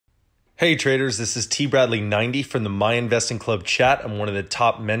Hey traders, this is T Bradley 90 from the My Investing Club chat. I'm one of the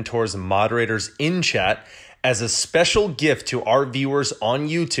top mentors and moderators in chat. As a special gift to our viewers on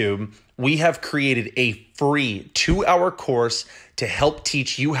YouTube, we have created a free 2-hour course to help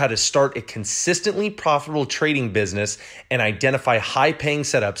teach you how to start a consistently profitable trading business and identify high-paying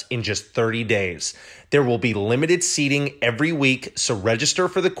setups in just 30 days. There will be limited seating every week, so register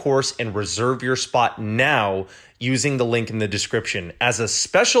for the course and reserve your spot now using the link in the description. As a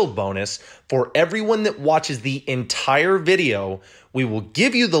special bonus, for everyone that watches the entire video, we will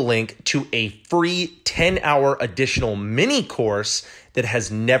give you the link to a free 10-hour additional mini course that has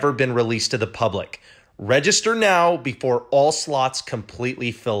never been released to the public. Register now before all slots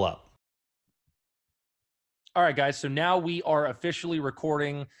completely fill up. All right, guys. So now we are officially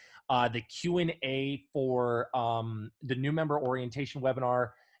recording the Q&A for the new member orientation webinar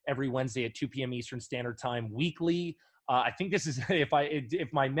every Wednesday at 2 p.m. Eastern Standard Time weekly. I think this is,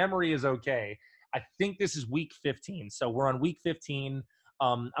 if my memory is okay, I think this is week 15. So we're on week 15.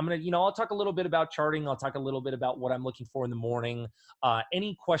 I'm going to, I'll talk a little bit about charting. I'll talk a little bit about what I'm looking for in the morning.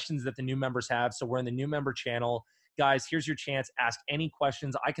 Any questions that the new members have. So we're in the new member channel. Guys, here's your chance. Ask any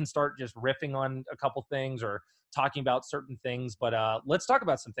questions. I can start just riffing on a couple things or talking about certain things, but let's talk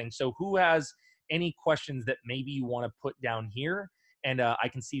about some things. So who has any questions that maybe you want to put down here? And I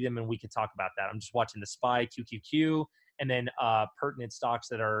can see them and we could talk about that. I'm just watching the SPY, QQQ, and then pertinent stocks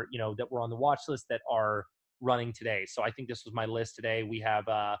that are, that were on the watch list that are running today. So I think this was my list today. We have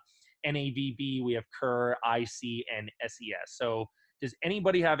NAVB, we have KER, IC, and SES. So does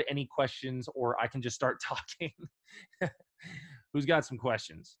anybody have any questions, or I can just start talking? Who's got some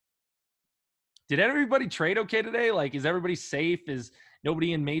questions? Did everybody trade okay today? Like, is everybody safe? Is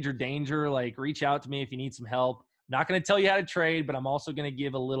nobody in major danger? Like, reach out to me if you need some help. I'm not going to tell you how to trade, but I'm also going to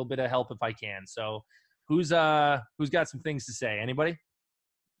give a little bit of help if I can. So who's got some things to say? Anybody?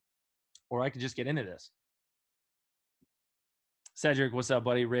 Or I could just get into this. Cedric, what's up,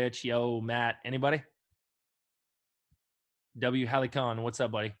 buddy? Rich, yo, Matt, anybody? W. Halikon, what's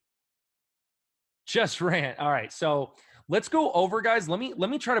up, buddy? Just ran. All right, so let's go over, guys. Let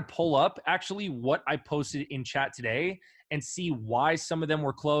me try to pull up actually what I posted in chat today and see why some of them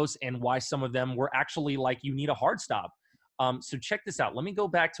were close and why some of them were actually like you need a hard stop. So check this out. Let me go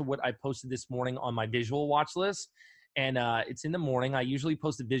back to what I posted this morning on my visual watch list. And it's in the morning. I usually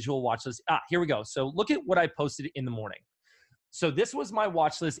post a visual watch list. Here we go. So look at what I posted in the morning. So this was my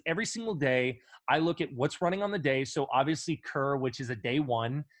watch list every single day. I look at what's running on the day. So obviously KER, which is a day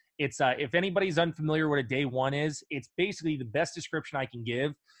one. It's if anybody's unfamiliar what a day one is, it's basically the best description I can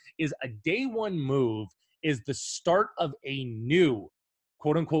give is a day one move is the start of a new,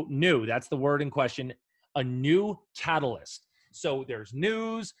 quote unquote, new, that's the word in question, a new catalyst. So there's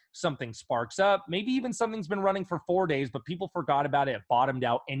news, something sparks up, maybe even something's been running for 4 days, but people forgot about it, bottomed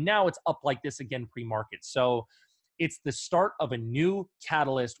out, and now it's up like this again pre-market. So it's the start of a new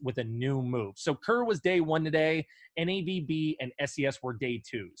catalyst with a new move. So KER was day one today, NAVB and SES were day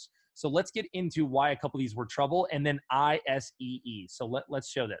twos. So let's get into why a couple of these were trouble, and then ISEE. So let's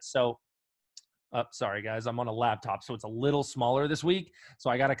show this. So, sorry guys, I'm on a laptop, so it's a little smaller this week. So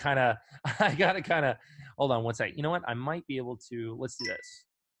I gotta kind of, hold on one second. You know what? I might be able to, let's do this.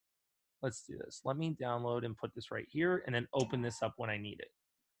 Let's do this. Let me download and put this right here and then open this up when I need it.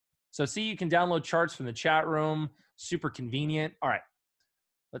 So see, you can download charts from the chat room. Super convenient. All right.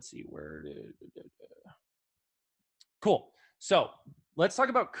 Let's see where. Cool. So let's talk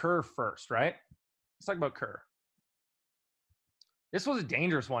about KER first, right? Let's talk about KER. This was a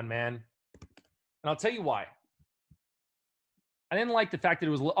dangerous one, man. And I'll tell you why. I didn't like the fact that it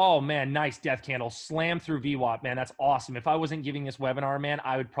was, oh man, nice death candle. Slam through VWAP, man. That's awesome. If I wasn't giving this webinar, man,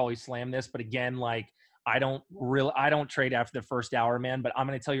 I would probably slam this. But again, like, I don't trade after the first hour, man, but I'm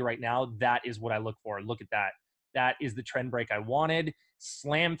going to tell you right now, that is what I look for. Look at that. That is the trend break I wanted.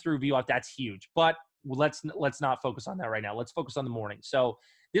 Slam through VWAP. That's huge, but let's not focus on that right now. Let's focus on the morning. So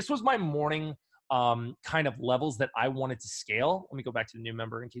this was my morning kind of levels that I wanted to scale. Let me go back to the new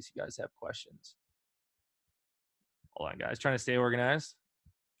member in case you guys have questions. Hold on, guys. Trying to stay organized.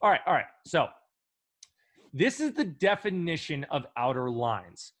 All right. So this is the definition of outer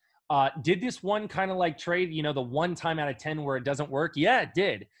lines. Did this one kind of like trade, the 1 time out of 10 where it doesn't work? Yeah, it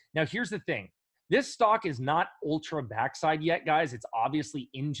did. Now, here's the thing. This stock is not ultra backside yet, guys. It's obviously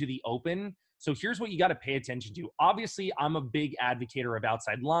into the open. So here's what you got to pay attention to. Obviously, I'm a big advocator of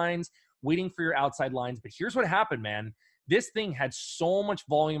outside lines, waiting for your outside lines. But here's what happened, man. This thing had so much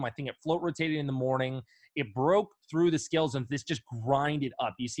volume. I think it float rotated in the morning. It broke through the scales and this just grinded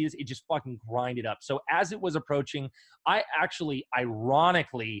up. You see this? It just fucking grinded up. So as it was approaching, I actually,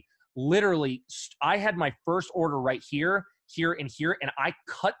 ironically, literally, I had my first order right here, here and here, and I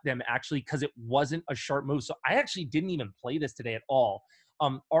cut them actually because it wasn't a sharp move. So I actually didn't even play this today at all.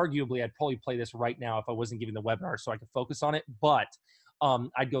 Arguably, I'd probably play this right now if I wasn't giving the webinar so I could focus on it, but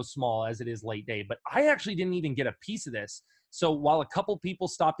I'd go small as it is late day. But I actually didn't even get a piece of this. So while a couple people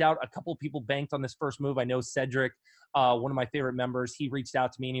stopped out, a couple people banked on this first move. I know Cedric, one of my favorite members, he reached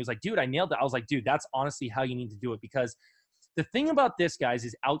out to me and he was like, dude, I nailed it. I was like, dude, that's honestly how you need to do it, because the thing about this, guys,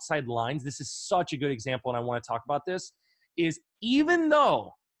 is outside lines. This is such a good example, and I want to talk about this, is even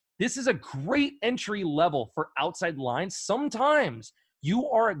though this is a great entry level for outside lines, sometimes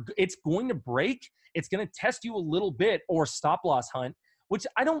it's going to break. It's going to test you a little bit, or stop loss hunt, which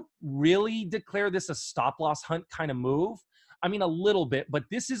I don't really declare this a stop loss hunt kind of move. I mean, a little bit, but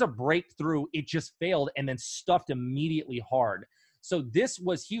this is a breakthrough. It just failed and then stuffed immediately hard. So this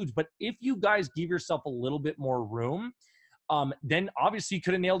was huge. But if you guys give yourself a little bit more room, then obviously you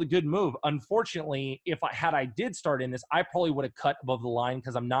could have nailed a good move. Unfortunately, if I did start in this, I probably would have cut above the line,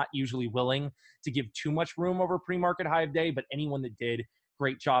 because I'm not usually willing to give too much room over pre-market high of day, but anyone that did,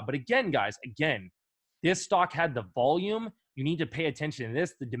 great job. But again, guys, this stock had the volume. You need to pay attention to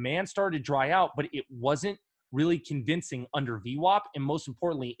this. The demand started to dry out, but it wasn't really convincing under VWAP. And most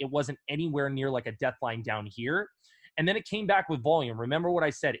importantly, it wasn't anywhere near like a death line down here. And then it came back with volume. Remember what I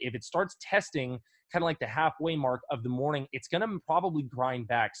said, if it starts testing kind of like the halfway mark of the morning, it's going to probably grind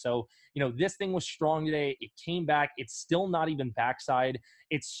back. So, this thing was strong today. It came back. It's still not even backside.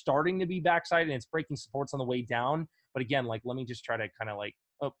 It's starting to be backside, and it's breaking supports on the way down. But again, let me just try to kind of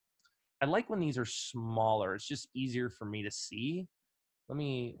I like when these are smaller. It's just easier for me to see. Let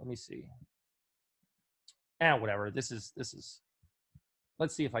me see. Whatever. This is,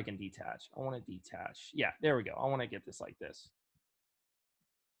 let's see if I can detach. I want to detach. Yeah, there we go. I want to get this like this.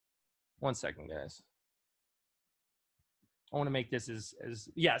 1 second, guys. I want to make this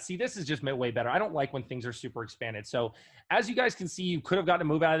yeah, see, this is just way better. I don't like when things are super expanded. So as you guys can see, you could have gotten a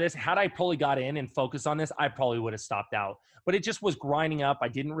move out of this. Had I probably got in and focused on this, I probably would have stopped out. But it just was grinding up. I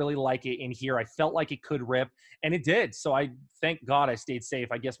didn't really like it in here. I felt like it could rip, and it did. So I thank God I stayed safe.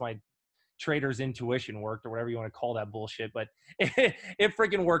 I guess my trader's intuition worked, or whatever you want to call that bullshit. But it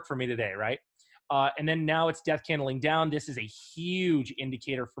freaking worked for me today, right? And then now it's death candling down. This is a huge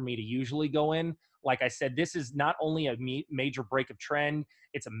indicator for me to usually go in. Like I said, this is not only a major break of trend,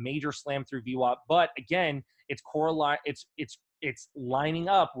 it's a major slam through VWAP, but again, it's lining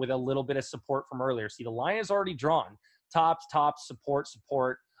up with a little bit of support from earlier. See, the line is already drawn. Tops, support.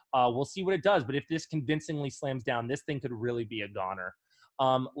 We'll see what it does, but if this convincingly slams down, this thing could really be a goner.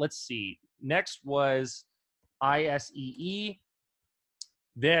 Let's see. Next was ISEE.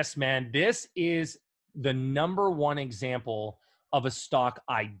 This is the #1 example of a stock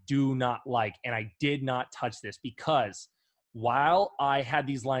I do not like, and I did not touch this because while I had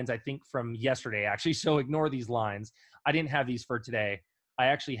these lines, I think from yesterday actually, so ignore these lines. I didn't have these for today. I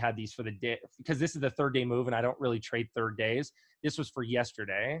actually had these for the day, because this is the 3rd day move and I don't really trade 3rd days. This was for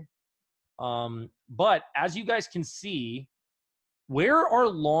yesterday. But as you guys can see, where are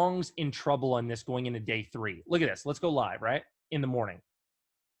longs in trouble on this going into day 3? Look at this. Let's go live, right? In the morning.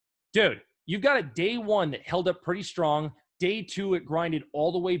 Dude, you've got a day 1 that held up pretty strong. Day 2, it grinded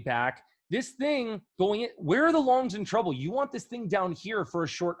all the way back. This thing going in, where are the longs in trouble? You want this thing down here for a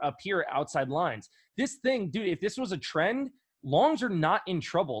short up here outside lines. This thing, dude, if this was a trend, longs are not in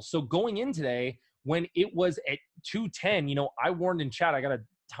trouble. So going in today, when it was at 210, I warned in chat, I got a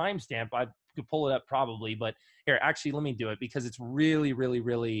timestamp. I could pull it up probably, but here, actually, let me do it because it's really, really,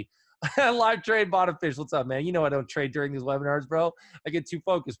 really live trade bottom fish. What's up, man? I don't trade during these webinars, bro. I get too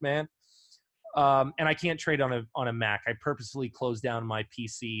focused, man. And I can't trade on a Mac. I purposely closed down my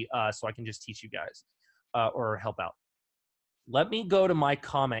PC so I can just teach you guys or help out. Let me go to my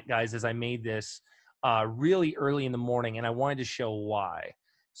comment, guys, as I made this really early in the morning, and I wanted to show why.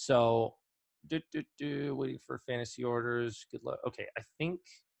 So, waiting for fantasy orders. Good luck. Okay, I think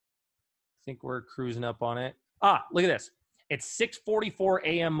we're cruising up on it. Look at this. It's 6:44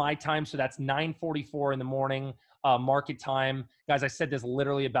 a.m. my time, so that's 9:44 in the morning market time. Guys, I said this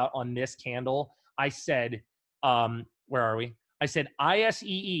literally about on this candle. I said, where are we? I said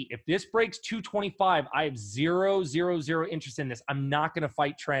ISEE. If this breaks 225, I have zero interest in this. I'm not going to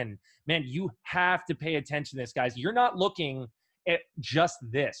fight trend. Man, you have to pay attention to this, guys. You're not looking at just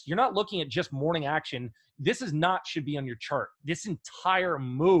this. You're not looking at just morning action. This should be on your chart. This entire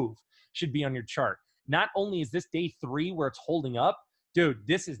move should be on your chart. Not only is this day 3 where it's holding up, dude,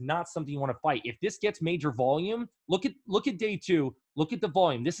 this is not something you want to fight. If this gets major volume, look at day 2, look at the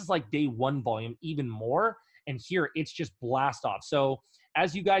volume. This is like day 1 volume, even more. And here it's just blast off. So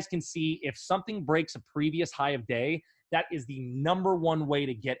as you guys can see, if something breaks a previous high of day, That is the number one way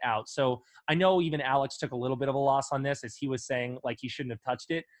to get out. So I know even Alex took a little bit of a loss on this, as he was saying like he shouldn't have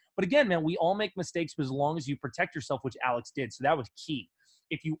touched it. But again, man, we all make mistakes, but as long as you protect yourself, which Alex did. So that was key.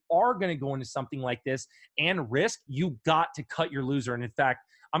 If you are going to go into something like this and risk, you got to cut your loser. And in fact,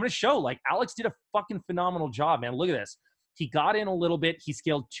 I'm going to show, like, Alex did a fucking phenomenal job, man. Look at this. He got in a little bit. He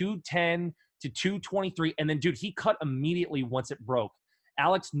scaled 210 to 223. And then, dude, he cut immediately once it broke.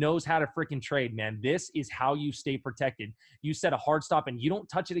 Alex knows how to freaking trade, man. This is how you stay protected. You set a hard stop and you don't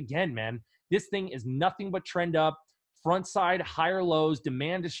touch it again, man. This thing is nothing but trend up. Front side, higher lows,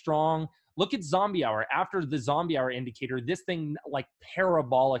 demand is strong. Look at zombie hour. After the zombie hour indicator, this thing like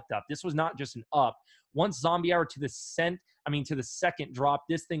parabolic up. This was not just an up. Once zombie hour to the second drop,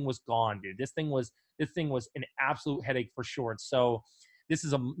 this thing was gone, dude. This thing was an absolute headache for short. So this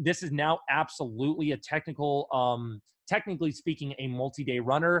is now absolutely a technically speaking, a multi-day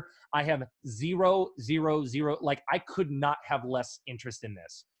runner. I have 0, 0, 0. Like, I could not have less interest in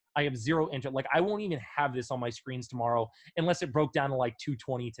this. I have zero interest. Like, I won't even have this on my screens tomorrow unless it broke down to like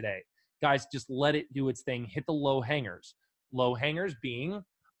 220 today. Guys, just let it do its thing. Hit the low hangers. Low hangers being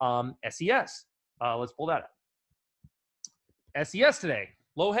SES. Let's pull that up. SES today,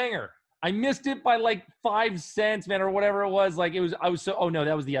 low hanger. I missed it by like 5 cents, man, or whatever it was. Like, oh no,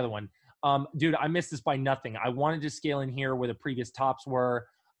 that was the other one. Dude, I missed this by nothing. I wanted to scale in here where the previous tops were.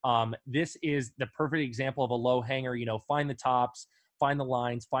 This is the perfect example of a low hanger. You know, find the tops, find the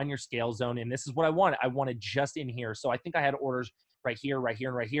lines, find your scale zone. And this is what I wanted. I wanted just in here. So I think I had orders right here, right here,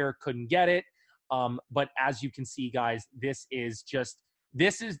 and right here. Couldn't get it. But as you can see, guys, this is just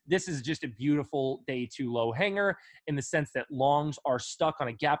a beautiful day 2 low hanger in the sense that longs are stuck on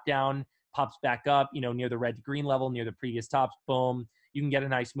a gap down, pops back up, you know, near the red to green level, near the previous tops. Boom. You can get a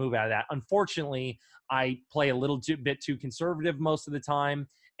nice move out of that. Unfortunately, I play a little bit too conservative most of the time.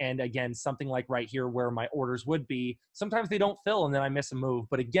 And again, something like right here where my orders would be, sometimes they don't fill and then I miss a move.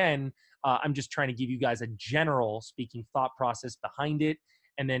 But again, I'm just trying to give you guys a general speaking thought process behind it.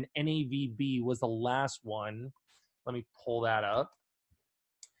 And then NAVB was the last one. Let me pull that up.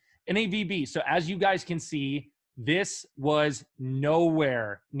 NAVB. So as you guys can see, this was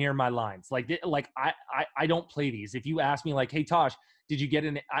nowhere near my lines. I don't play these. If you ask me like, hey, Tosh, did you get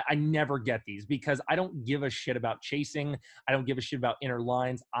in? I never get these because I don't give a shit about chasing. I don't give a shit about inner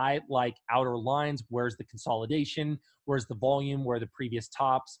lines. I like outer lines. Where's the consolidation? Where's the volume? Where are the previous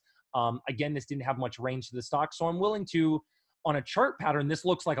tops? Again, this didn't have much range to the stock. So I'm willing to, on a chart pattern, this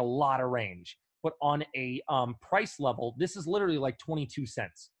looks like a lot of range. But on a price level, this is literally like 22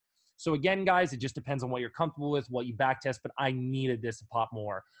 cents. So again, guys, it just depends on what you're comfortable with, what you backtest, but I needed this to pop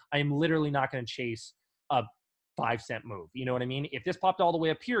more. I am literally not going to chase a 5-cent move. You know what I mean? If this popped all the way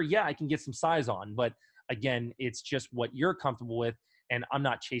up here, yeah, I can get some size on. But again, it's just what you're comfortable with, and I'm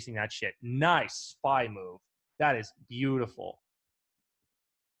not chasing that shit. Nice SPY move. That is beautiful.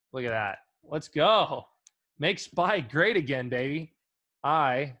 Look at that. Let's go. Make SPY great again, baby.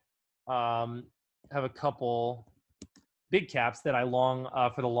 I have a couple big caps that I long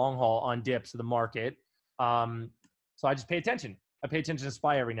for the long haul on dips of the market. So I just pay attention. I pay attention to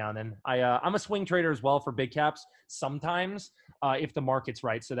SPY every now and then. I'm a swing trader as well for big caps sometimes if the market's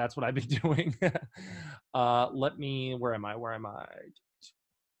right. So that's what I've been doing. Where am I?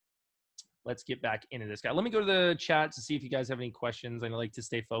 Let's get back into this guy. Let me go to the chat to see if you guys have any questions. I like to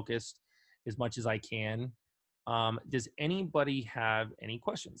stay focused as much as I can. Does anybody have any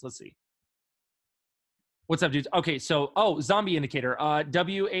questions? Let's see. What's up, dudes? Okay, so, zombie indicator.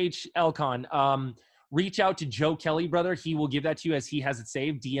 WH Elcon. Reach out to Joe Kelly, brother. He will give that to you as he has it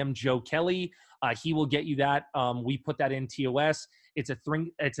saved. DM Joe Kelly. He will get you that. We put that in TOS. It's a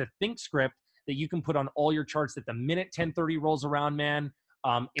think script that you can put on all your charts that the minute 1030 rolls around, man,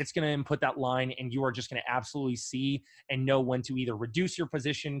 it's going to input that line and you are just going to absolutely see and know when to either reduce your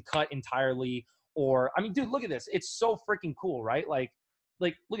position, cut entirely, or, I mean, dude, look at this. It's so freaking cool, right? Like,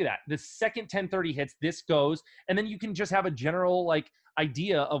 look at that. The second 1030 hits, this goes, and then you can just have a general, like,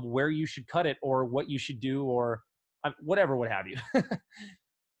 idea of where you should cut it or what you should do or whatever, what have you.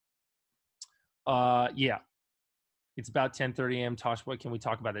 Yeah. It's about 10:30 a.m. Tosh, what can we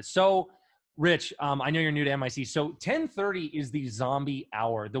talk about this? So, Rich, I know you're new to MIC. So 10:30 is the zombie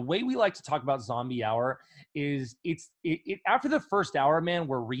hour. The way we like to talk about zombie hour is it after the first hour, man,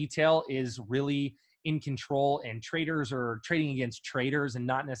 where retail is really in control and traders are trading against traders and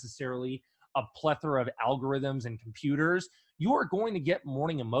not necessarily a plethora of algorithms and computers, you are going to get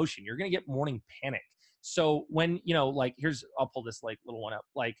morning emotion. You're going to get morning panic. So when, like, I'll pull this like little one up.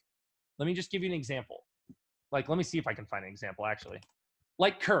 Like, let me just give you an example. Like, let me see if I can find an example actually.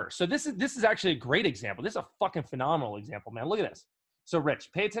 Like Kerr. So this is actually a great example. This is a fucking phenomenal example, man. Look at this. So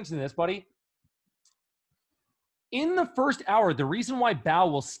Rich, pay attention to this, buddy. In the first hour, the reason why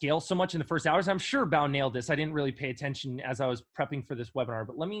Bao will scale so much in the first hours, I'm sure Bao nailed this. I didn't really pay attention as I was prepping for this webinar,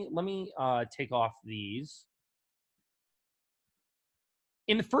 but let me take off these.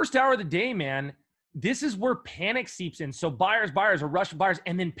 In the first hour of the day, man, this is where panic seeps in. So buyers, a rush of buyers,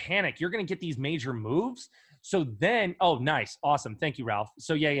 and then panic. You're going to get these major moves. So then, oh, nice. Awesome. Thank you, Ralph.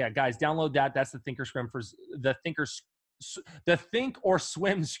 So yeah, guys, download that. That's the Thinkorswim for the Think or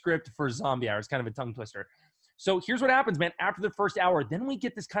Swim script for zombie hours. Kind of a tongue twister. So here's what happens, man. After the first hour, then we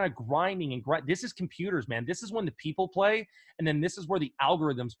get this kind of grinding and this is computers, man. This is when the people play, and then this is where the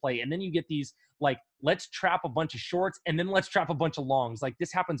algorithms play. And then you get these, like, let's trap a bunch of shorts, and then let's trap a bunch of longs. Like,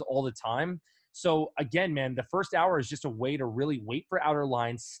 this happens all the time. So again, man, the first hour is just a way to really wait for outer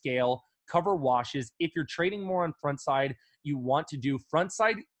lines, scale, cover washes. If you're trading more on front side, you want to do front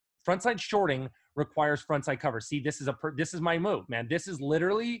side shorting requires front side cover. See, this is my move, man. This is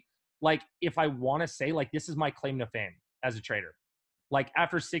literally, like, if I want to say, like, this is my claim to fame as a trader. Like,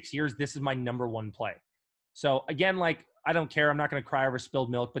 after 6 years, this is my number one play. So again, like, I don't care. I'm not going to cry over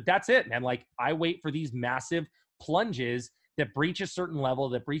spilled milk, but that's it, man. Like, I wait for these massive plunges that breach a certain level,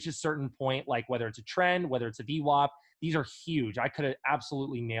 that breach a certain point, like whether it's a trend, whether it's a VWAP. These are huge. I could have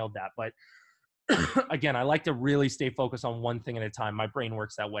absolutely nailed that. But again, I like to really stay focused on one thing at a time. My brain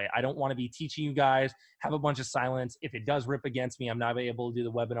works that way. I don't want to be teaching you guys, have a bunch of silence. If it does rip against me, I'm not able to do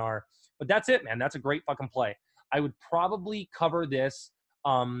the webinar. But that's it, man. That's a great fucking play. I would probably cover this,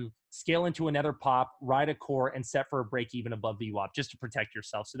 scale into another pop, ride a core, and set for a break even above VWAP just to protect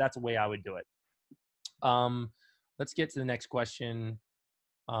yourself. So that's a way I would do it. Let's get to the next question.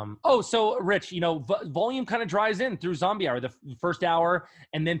 So Rich, volume kind of dries in through zombie hour, the first hour,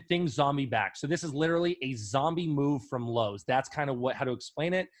 and then things zombie back. So this is literally a zombie move from lows. That's kind of how to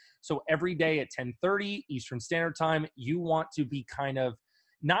explain it. So every day at 10:30 Eastern Standard Time, you want to be kind of,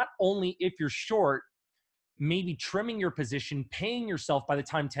 not only if you're short, maybe trimming your position, paying yourself by the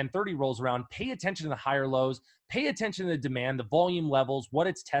time 10:30 rolls around, pay attention to the higher lows, pay attention to the demand, the volume levels, what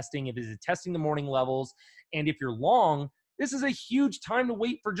it's testing, if it's testing the morning levels. And if you're long, this is a huge time to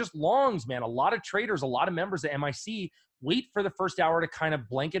wait for just longs, man. A lot of traders, a lot of members at MIC wait for the first hour to kind of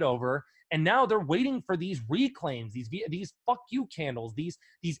blanket over. And now they're waiting for these reclaims, these fuck you candles, these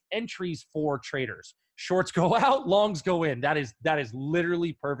entries for traders. Shorts go out, longs go in. That is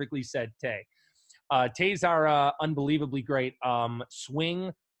literally perfectly said, Tay. Tays are unbelievably great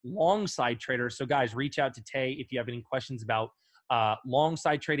swing long side traders. So guys, reach out to Tay if you have any questions about long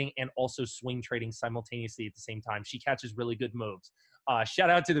side trading and also swing trading simultaneously at the same time. She catches really good moves. Shout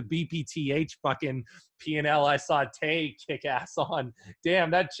out to the BPTH fucking P&L I saw Tay kick ass on.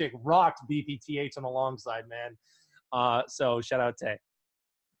 Damn, that chick rocked BPTH on the long side, man. So shout out Tay.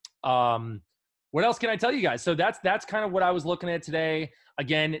 What else can I tell you guys? So that's kind of what I was looking at today.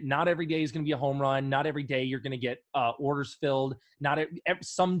 Again, not every day is going to be a home run. Not every day you're going to get orders filled.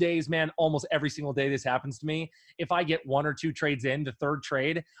 Some days, man, almost every single day this happens to me. If I get 1 or 2 trades in, the third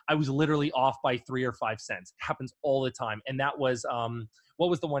trade, I was literally off by 3 or 5 cents. It happens all the time. And that was, what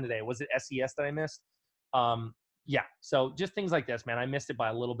was the one today? Was it SES that I missed? Yeah. So just things like this, man. I missed it by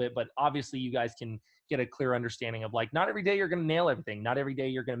a little bit, but obviously you guys can get a clear understanding of, like, not every day you're going to nail everything. Not every day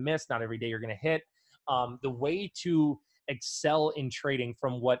you're going to miss. Not every day you're going to hit. The way to excel in trading,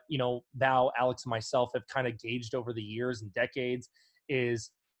 from what, Bao, Alex, and myself have kind of gauged over the years and decades,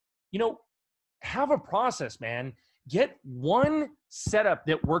 is, have a process, man. Get one setup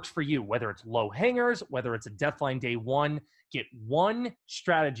that works for you, whether it's low hangers, whether it's a deathline day one. Get one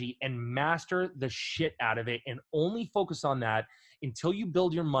strategy and master the shit out of it, and only focus on that until you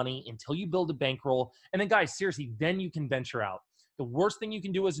build your money, until you build a bankroll. And then, guys, seriously, then you can venture out. The worst thing you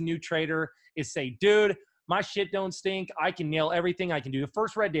can do as a new trader is say, dude, my shit don't stink. I can nail everything. I can do the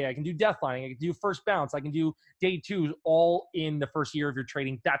first red day. I can do deathline. I can do first bounce. I can do day 2 all in the first year of your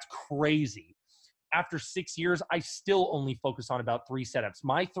trading. That's crazy. After 6 years, I still only focus on about 3 setups.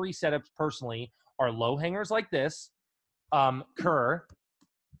 My 3 setups personally are low hangers like this, Kerr,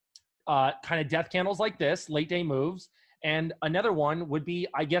 kind of death candles like this, late day moves. And another one would be,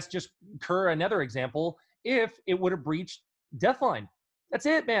 I guess, just Kerr, another example, if it would have breached deathline. That's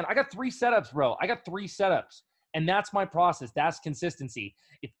it, man. I got 3 setups, bro. I got 3 setups. And that's my process. That's consistency.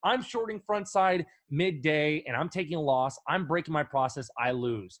 If I'm shorting front side midday and I'm taking a loss, I'm breaking my process, I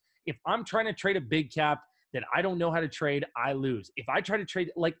lose. If I'm trying to trade a big cap that I don't know how to trade, I lose. If I try to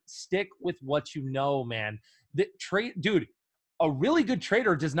trade, like, stick with what you know, man. Dude, a really good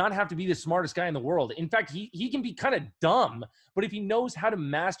trader does not have to be the smartest guy in the world. In fact, he can be kind of dumb, but if he knows how to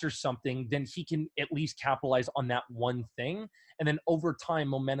master something, then he can at least capitalize on that one thing. And then over time,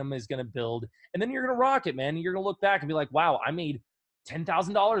 momentum is going to build. And then you're going to rock it, man. You're going to look back and be like, wow, I made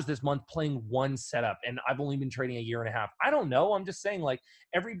 $10,000 this month playing one setup, and I've only been trading a year and a half. I don't know. I'm just saying, like,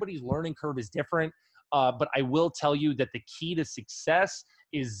 everybody's learning curve is different. But I will tell you that the key to success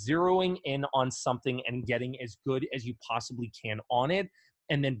is zeroing in on something and getting as good as you possibly can on it,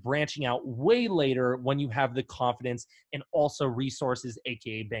 and then branching out way later when you have the confidence and also resources,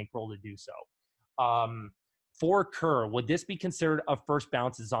 aka bankroll, to do so. For Kerr, would this be considered a first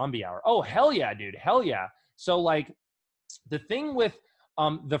bounce zombie hour? Oh, hell yeah, dude. Hell yeah. So, like, the thing with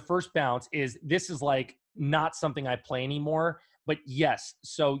the first bounce is this is like not something I play anymore. But yes,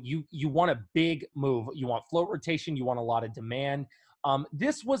 so you want a big move. You want float rotation. You want a lot of demand.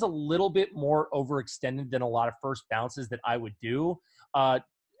 This was a little bit more overextended than a lot of first bounces that I would do,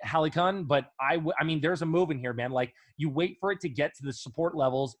 Halikon. But I mean, there's a move in here, man. Like, you wait for it to get to the support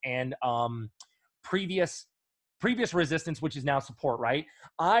levels and previous resistance, which is now support, right?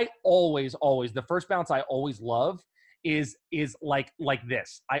 I always the first bounce I always love is like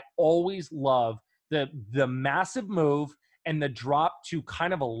this. I always love the massive move and the drop to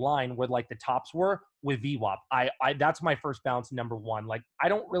kind of align where like the tops were with VWAP. I that's my first bounce number one. Like, I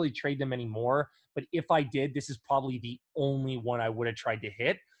don't really trade them anymore, but if I did, this is probably the only one I would have tried to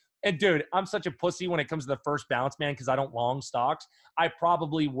hit. And dude, I'm such a pussy when it comes to the first bounce, man, because I don't long stocks. I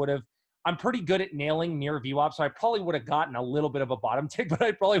probably would have. I'm pretty good at nailing near VWAP, so I probably would have gotten a little bit of a bottom tick, but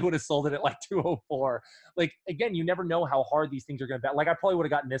I probably would have sold it at like 204. Like, again, you never know how hard these things are going to bet. Like, I probably would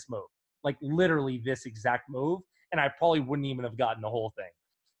have gotten this move, like literally this exact move, and I probably wouldn't even have gotten the whole thing.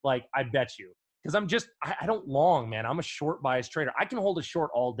 Like, I bet you. Because I don't long, man. I'm a short bias trader. I can hold a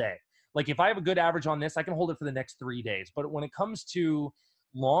short all day. Like, if I have a good average on this, I can hold it for the next 3 days. But when it comes to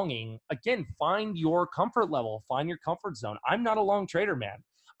longing, again, find your comfort level, find your comfort zone. I'm not a long trader, man.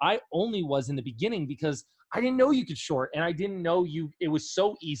 I only was in the beginning because I didn't know you could short, and I didn't know it was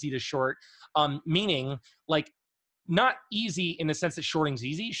so easy to short, meaning like not easy in the sense that shorting's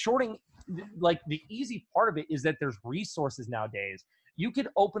easy. Shorting, like the easy part of it is that there's resources nowadays. You could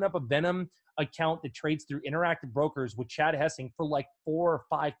open up a Venom account that trades through Interactive Brokers with Chad Hessing for like $4,000 or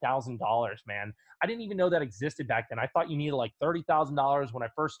 $5,000, man. I didn't even know that existed back then. I thought you needed like $30,000 when I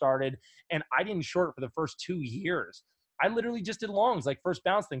first started, and I didn't short it for the first 2 years. I literally just did longs, like first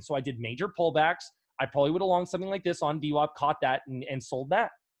bounce things. So I did major pullbacks. I probably would have longed something like this on VWAP, caught that, and sold that.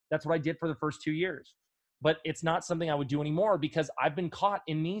 That's what I did for the first 2 years. But it's not something I would do anymore because I've been caught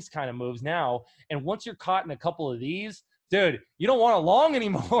in these kind of moves now. And once you're caught in a couple of these, dude, you don't want to long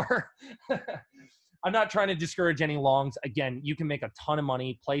anymore. I'm not trying to discourage any longs. Again, you can make a ton of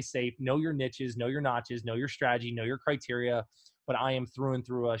money, play safe, know your niches, know your notches, know your strategy, know your criteria. But I am through and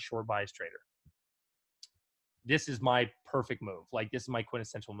through a short bias trader. This is my perfect move. Like, this is my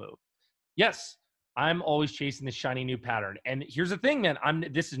quintessential move. Yes, I'm always chasing the shiny new pattern. And here's the thing, man.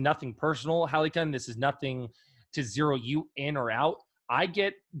 This is nothing personal, Halikon. This is nothing to zero you in or out. I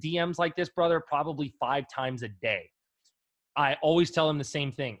get DMs like this, brother, probably 5 times a day. I always tell them the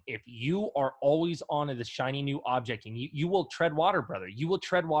same thing. If you are always on to the shiny new object, and you will tread water, brother. You will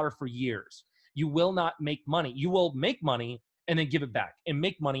tread water for years. You will not make money. You will make money and then give it back, and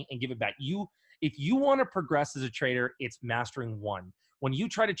make money and give it back. If you want to progress as a trader, it's mastering one. When you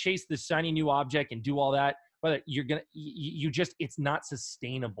try to chase the shiny new object and do all that, brother, it's not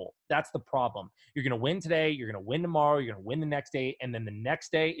sustainable. That's the problem. You're going to win today, you're going to win tomorrow, you're going to win the next day, and then the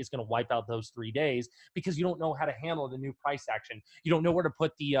next day is going to wipe out those 3 days because you don't know how to handle the new price action. You don't know where to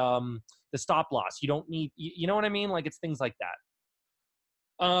put the stop loss. You don't need, you know what I mean? Like, it's things like that.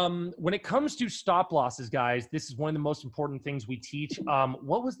 When it comes to stop losses, guys, this is one of the most important things we teach.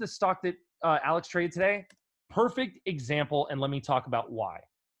 What was the stock that Alex traded today? Perfect example, and let me talk about why.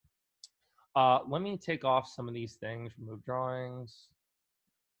 Let me take off some of these things, remove drawings.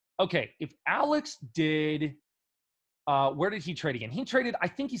 Okay, if Alex did, where did he trade again? He traded, I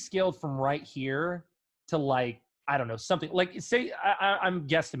think he scaled from right here to like, I don't know, something like, say, I'm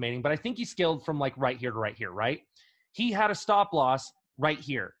guesstimating, but I think he scaled from like right here to right here, right? He had a stop loss right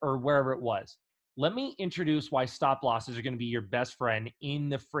here or wherever it was. Let me introduce why stop losses are going to be your best friend in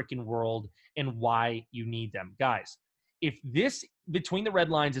the freaking world and why you need them. Guys, if this between the red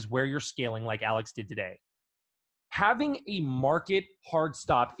lines is where you're scaling like Alex did today, having a market hard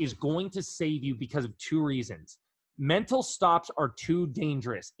stop is going to save you because of 2 reasons. Mental stops are too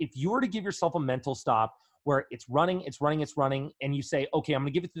dangerous. If you were to give yourself a mental stop where it's running, and you say, okay, I'm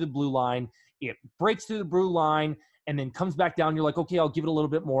going to give it to the blue line, it breaks through the blue line, and then comes back down. You're like, okay, I'll give it a little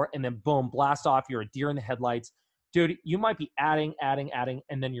bit more. And then boom, blast off. You're a deer in the headlights. Dude, you might be adding,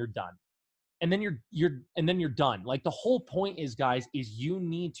 and then you're done. And then you're done. Like, the whole point is, guys, is you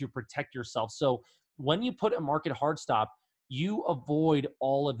need to protect yourself. So when you put a market hard stop, You avoid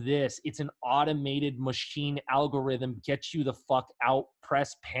all of this. It's an automated machine algorithm. Get you the fuck out.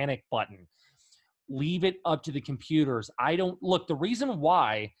 Press panic button. Leave it up to the computers. I don't look. The reason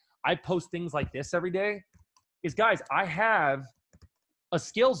why I post things like this every day is, guys, I have a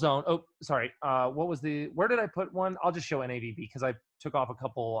skill zone. Oh, sorry. Where did I put one? I'll just show NAVB because I took off a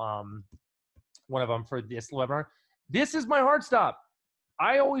couple, one of them for this webinar. This is my hard stop.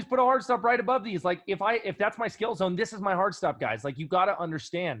 I always put a hard stop right above these. Like if that's my skill zone, this is my hard stop, guys. Like you got to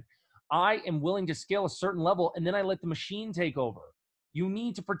understand, I am willing to scale a certain level and then I let the machine take over. You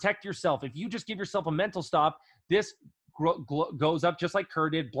need to protect yourself. If you just give yourself a mental stop, this goes up just like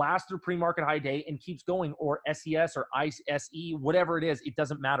Kerr did, blast through pre-market high day and keeps going, or SES or ICE, whatever it is, it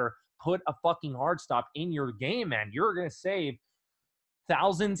doesn't matter. Put a fucking hard stop in your game, man. You're going to save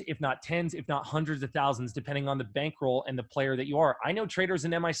thousands, if not tens, if not hundreds of thousands, depending on the bankroll and the player that you are. I know traders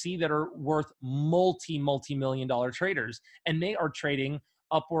in MIC that are worth multi-million dollar traders, and they are trading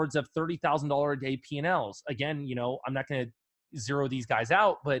upwards of $30,000 a day P&Ls. Again, you know, I'm not going to zero these guys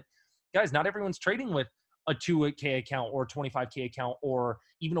out, but guys, not everyone's trading with a 2K account or a 25K account or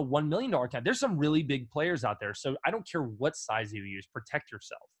even a $1 million account. There's some really big players out there. So I don't care what size you use, protect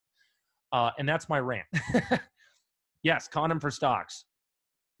yourself. And that's my rant. Yes, condom for stocks.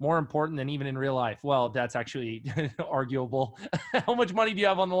 More important than even in real life. Well, that's actually arguable. How much money do you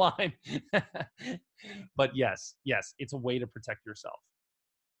have on the line? But yes, it's a way to protect yourself.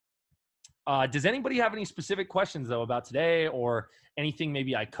 Does anybody have any specific questions, though, about today or anything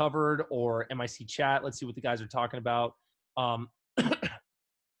maybe I covered or MIC chat? Let's see what the guys are talking about.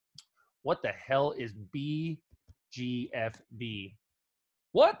 What the hell is BGFB?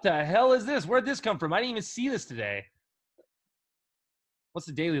 What the hell is this? Where'd this come from? I didn't even see this today. What's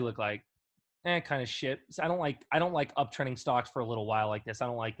the daily look like? Kind of shit. So I don't like uptrending stocks for a little while like this. I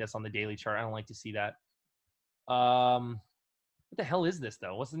don't like this on the daily chart. I don't like to see that. What the hell is this,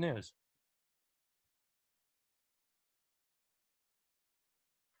 though? What's the news?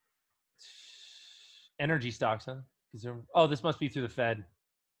 Energy stocks, huh? Oh, this must be through the Fed.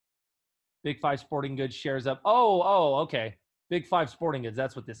 Big Five Sporting Goods shares up. Oh, okay. Big Five Sporting Goods.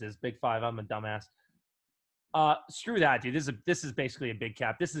 That's what this is. Big Five. I'm a dumbass. Screw that, dude. This is basically a big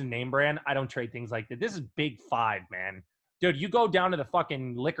cap. This is a name brand. I don't trade things like that. This is Big Five, man. Dude, you go down to the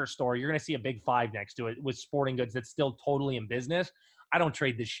fucking liquor store, you're gonna see a Big Five next to it with sporting goods that's still totally in business. I don't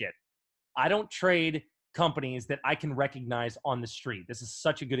trade this shit. I don't trade companies that I can recognize on the street. This is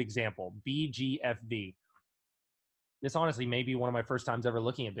such a good example. BGFV. This honestly may be one of my first times ever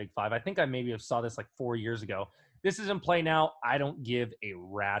looking at Big Five. I think I maybe have saw this like 4 years ago. This is in play now. I don't give a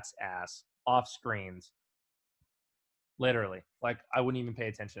rat's ass. Off screens. Literally. Like, I wouldn't even pay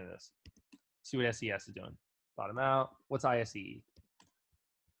attention to this. See what SES is doing. Bottom out. What's ISE?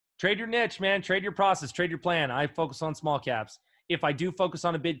 Trade your niche, man. Trade your process. Trade your plan. I focus on small caps. If I do focus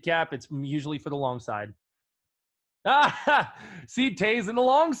on a big cap, it's usually for the long side. See, Tay's in the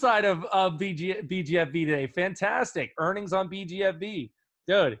long side of BGFV today. Fantastic. Earnings on BGFV.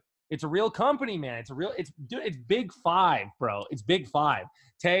 Dude, it's a real company, man. It's Big Five, bro. It's Big Five.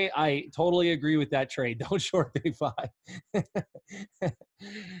 Tay, I totally agree with that trade. Don't short Big Five.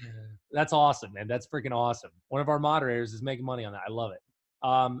 That's awesome, man. That's freaking awesome. One of our moderators is making money on that. I love it.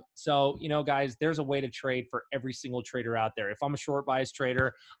 So, you know, guys, there's a way to trade for every single trader out there. If I'm a short bias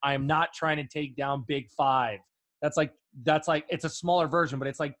trader, I am not trying to take down Big Five. That's like, it's a smaller version, but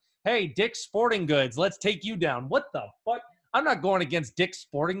it's like, hey, Dick's Sporting Goods, let's take you down. What the fuck? I'm not going against Dick's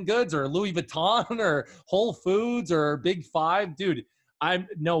Sporting Goods or Louis Vuitton or Whole Foods or Big Five. Dude, I'm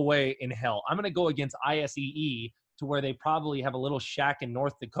no way in hell. I'm going to go against ISEE to where they probably have a little shack in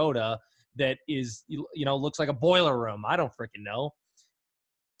North Dakota that is, you know, looks like a boiler room. I don't freaking know.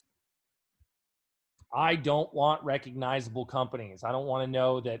 I don't want recognizable companies. I don't want to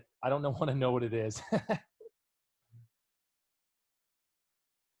know that. I don't want to know what it is.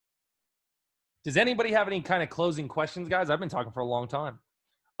 Does anybody have any kind of closing questions, guys? I've been talking for a long time.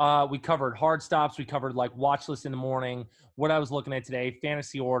 We covered hard stops. We covered like watch list in the morning, what I was looking at today,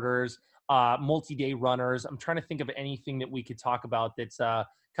 fantasy orders, multi-day runners. I'm trying to think of anything that we could talk about that's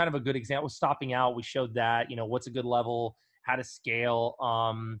kind of a good example. Stopping out, we showed that, you know, what's a good level, how to scale.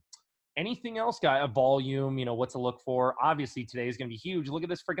 Anything else, guy? A volume, you know, what to look for. Obviously, today is going to be huge. Look at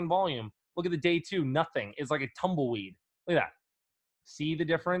this freaking volume. Look at the day two. Nothing. It's like a tumbleweed. Look at that. See the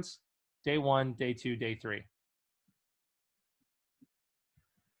difference? Day one, day two, day three.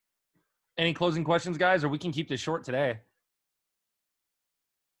 Any closing questions, guys? Or we can keep this short today.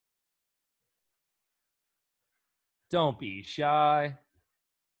 Don't be shy.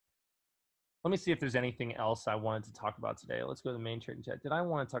 Let me see if there's anything else I wanted to talk about today. Let's go to the main trading chat. Did I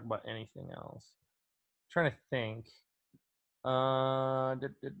want to talk about anything else? I'm trying to think. Uh, duh,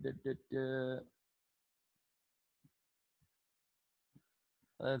 duh, duh, duh, duh.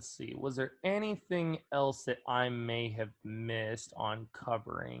 Let's see. Was there anything else that I may have missed on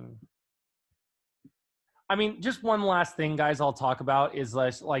covering? I mean, just one last thing, guys, I'll talk about is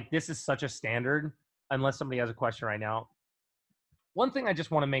like this is such a standard, unless somebody has a question right now. One thing I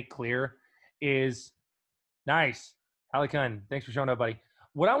just want to make clear is nice. Halikun, thanks for showing up, buddy.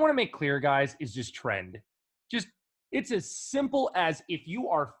 What I want to make clear, guys, is just trend. Just it's as simple as if you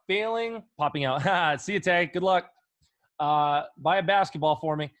are failing, popping out. See you, Tay. Good luck. Buy a basketball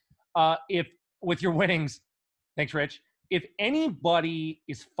for me. If with your winnings, thanks, Rich. If anybody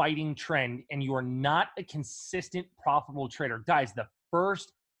is fighting trend and you are not a consistent, profitable trader, guys, the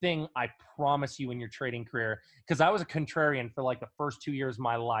first thing I promise you in your trading career, because I was a contrarian for like the first 2 years of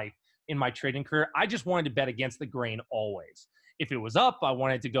my life in my trading career, I just wanted to bet against the grain always. If it was up, I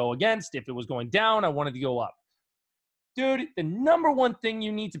wanted to go against. If it was going down, I wanted to go up. Dude, the number one thing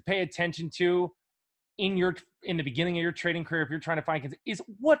you need to pay attention to in the beginning of your trading career, if you're trying to find, is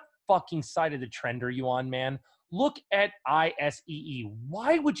what fucking side of the trend are you on, man? Look at ISEE.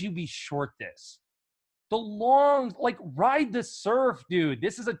 Why would you be short this? The long, like, ride the surf, dude.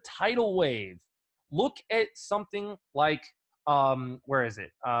 This is a tidal wave. Look at something like, where is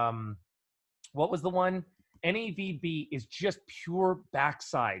it? What was the one? NAVB is just pure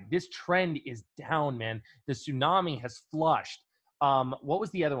backside. This trend is down, man. The tsunami has flushed. What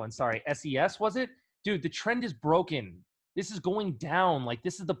was the other one? Sorry, SES, was it? Dude, the trend is broken. This is going down. Like,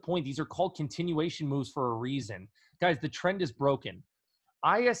 this is the point. These are called continuation moves for a reason. Guys, the trend is broken.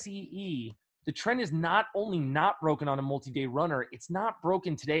 ISEE, the trend is not only not broken on a multi-day runner, it's not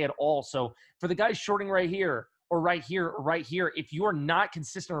broken today at all. So for the guys shorting right here, or right here, or right here, if you are not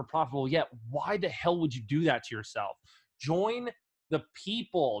consistent or profitable yet, why the hell would you do that to yourself? Join the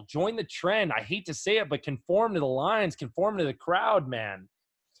people, join the trend. I hate to say it, but conform to the lines, conform to the crowd, man.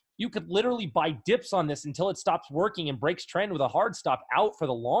 You could literally buy dips on this until it stops working and breaks trend with a hard stop out for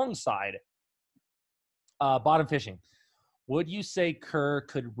the long side. Bottom fishing. Would you say Kerr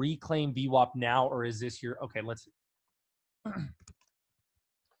could reclaim VWAP now, or is this your... Okay, let's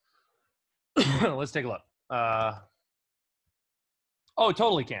let's take a look. Oh,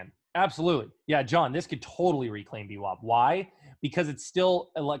 totally can. Absolutely. Yeah, John, this could totally reclaim VWAP. Why? Because it's still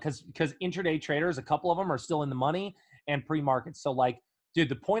like because intraday traders, a couple of them are still in the money and pre-market. So like, dude,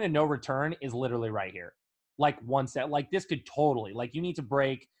 the point of no return is literally right here. Like one set. Like this could totally, like you need to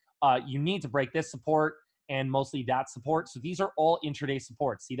break this support and mostly that support. So these are all intraday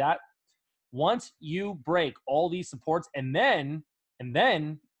supports. See that? Once you break all these supports and then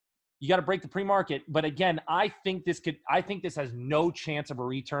you got to break the pre-market. But again, I think this has no chance of a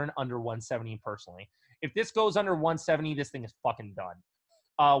return under 170 personally. If this goes under 170, this thing is fucking done.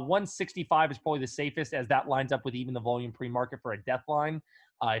 165 is probably the safest, as that lines up with even the volume pre-market for a death line.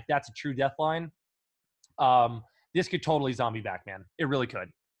 If that's a true death line, this could totally zombie back, man. It really could.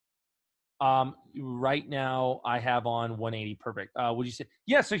 Right now I have on 180. Perfect. Would you say?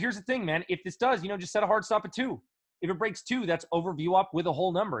 Yeah. So here's the thing, man. If this does, just set a hard stop at 2. If it breaks 2, that's over VWAP with a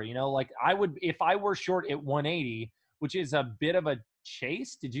whole number. Like I would, if I were short at 180, which is a bit of a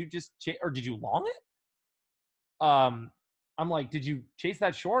chase. Did you just chase, or did you long it? I'm like, did you chase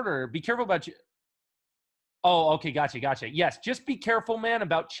that short, or be careful about you? Oh, okay. Gotcha. Yes. Just be careful, man,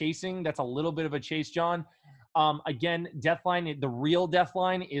 about chasing. That's a little bit of a chase, John. Again, death line, the real death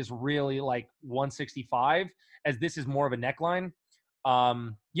line is really like 165, as this is more of a neckline.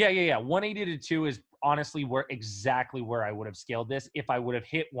 Yeah. 180 to 2 is honestly exactly where I would have scaled this. If I would have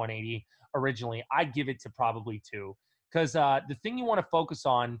hit 180 originally, I'd give it to probably 2. Because the thing you want to focus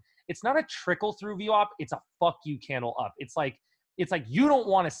on, it's not a trickle through VWAP, it's a fuck you candle up. It's like you don't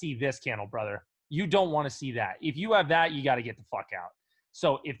want to see this candle, brother. You don't want to see that. If you have that, you got to get the fuck out.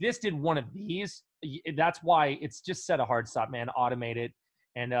 So if this did one of these, that's why it's just set a hard stop, man. Automate it.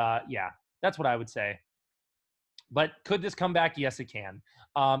 And yeah, that's what I would say. But could this come back? Yes, it can.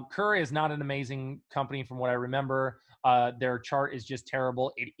 Kerr is not an amazing company from what I remember. Their chart is just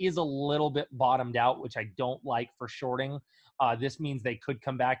terrible. It is a little bit bottomed out, which I don't like for shorting. This means they could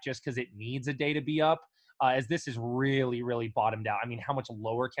come back just because it needs a day to be up, as this is really, really bottomed out. I mean, how much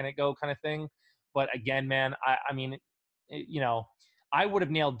lower can it go kind of thing? But again, man, I mean, I would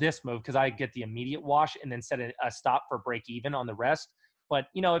have nailed this move because I get the immediate wash and then set a stop for break even on the rest. But,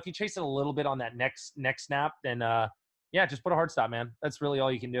 if you chase it a little bit on that next snap, then, yeah, just put a hard stop, man. That's really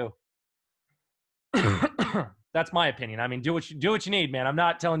all you can do. That's my opinion. I mean, do what you need, man. I'm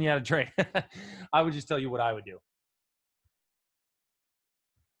not telling you how to trade. I would just tell you what I would do.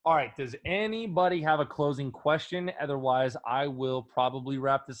 All right. Does anybody have a closing question? Otherwise, I will probably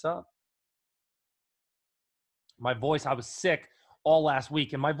wrap this up. My voice, I was sick all last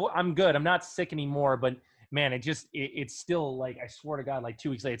week, and I'm good. I'm not sick anymore, but man, it's still like, I swear to God, like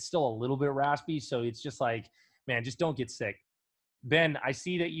 2 weeks later, it's still a little bit raspy. So it's just like, man, just don't get sick. Ben, I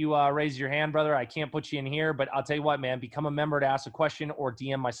see that you raised your hand, brother. I can't put you in here, but I'll tell you what, man, become a member to ask a question or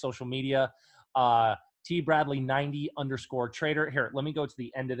DM my social media, tbradley90_trader. Here, let me go to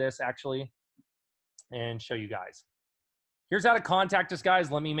the end of this actually and show you guys. Here's how to contact us,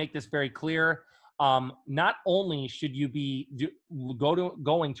 guys. Let me make this very clear. Not only should you be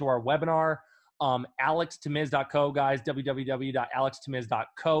going to our webinar, alextamiz.co, guys,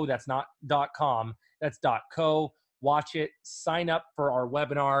 www.alextamiz.co. That's not .com, that's .co. Watch it, sign up for our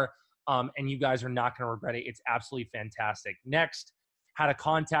webinar, and you guys are not going to regret it. It's absolutely fantastic. Next, how to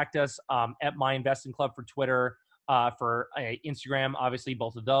contact us at My Investing Club for Twitter, for Instagram, obviously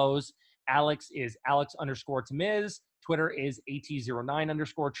both of those. Alex is Alex_Tamiz. Twitter is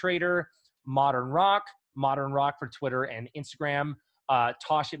AT09_trader. Modern Rock for Twitter and Instagram.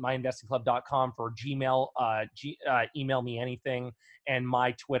 Tosh at myinvestingclub.com for Gmail. Email me anything. And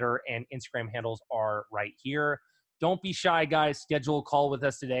my Twitter and Instagram handles are right here. Don't be shy, guys. Schedule a call with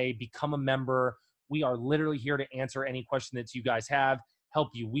us today. Become a member. We are literally here to answer any question that you guys have, help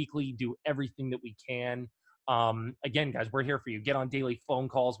you weekly, do everything that we can. Again, guys, we're here for you. Get on daily phone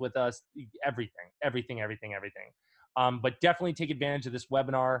calls with us, everything. But definitely take advantage of this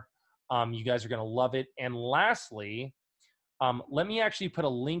webinar. You guys are going to love it. And lastly, let me actually put a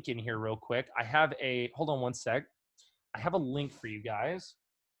link in here real quick. Hold on one sec. I have a link for you guys.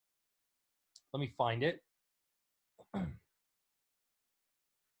 Let me find it. I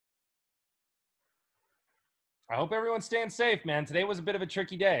hope everyone's staying safe, man. Today was a bit of a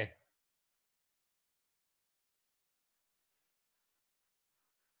tricky day.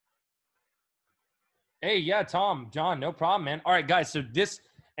 Hey, yeah, Tom, John, no problem, man. All right, guys, so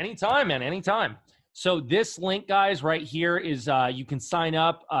anytime, man, anytime. So this link, guys, right here is you can sign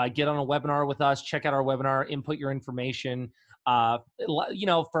up, get on a webinar with us, check out our webinar, input your information,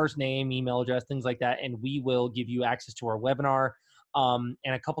 first name, email address, things like that, and we will give you access to our webinar. And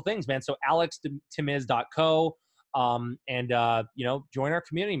a couple things, man. So alextamiz.co, join our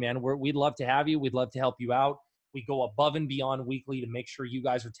community, man. We'd love to have you. We'd love to help you out. We go above and beyond weekly to make sure you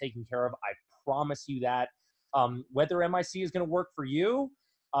guys are taken care of. I promise you that. Whether MIC is going to work for you,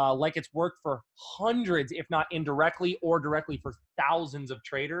 like it's worked for hundreds, if not indirectly or directly for thousands of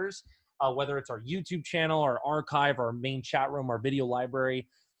traders, whether it's our YouTube channel, our archive, our main chat room, our video library,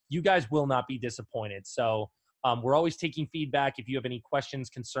 you guys will not be disappointed. So we're always taking feedback. If you have any questions,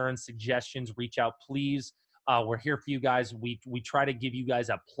 concerns, suggestions, reach out, please. We're here for you guys. We try to give you guys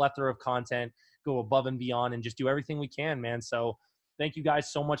a plethora of content, go above and beyond, and just do everything we can, man. So thank you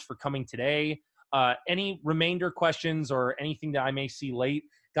guys so much for coming today. Any remainder questions or anything that I may see late,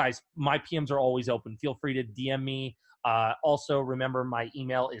 guys, my PMs are always open. Feel free to DM me. Also, remember my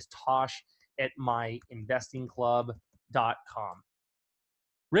email is tosh@myinvestingclub.com.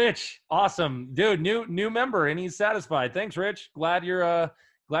 Rich, awesome, dude, new member, and he's satisfied. Thanks, Rich. Glad you're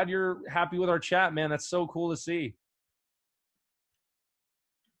happy with our chat, man. That's so cool to see.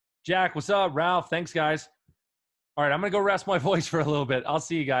 Jack, what's up? Ralph, thanks, guys. All right, I'm going to go rest my voice for a little bit. I'll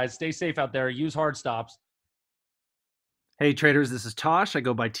see you guys. Stay safe out there. Use hard stops. Hey traders, this is Tosh. I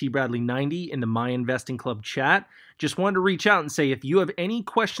go by tbradley90 in the My Investing Club chat. Just wanted to reach out and say if you have any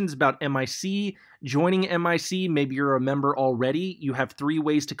questions about MIC, joining MIC, maybe you're a member already, you have 3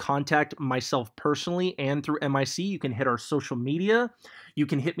 ways to contact myself personally and through MIC. You can hit our social media, you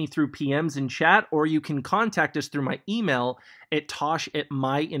can hit me through PMs in chat, or you can contact us through my email at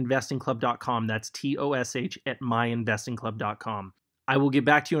tosh@myinvestingclub.com. That's TOSH@myinvestingclub.com. I will get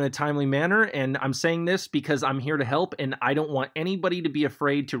back to you in a timely manner, and I'm saying this because I'm here to help, and I don't want anybody to be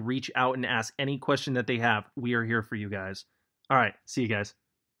afraid to reach out and ask any question that they have. We are here for you guys. All right, see you guys.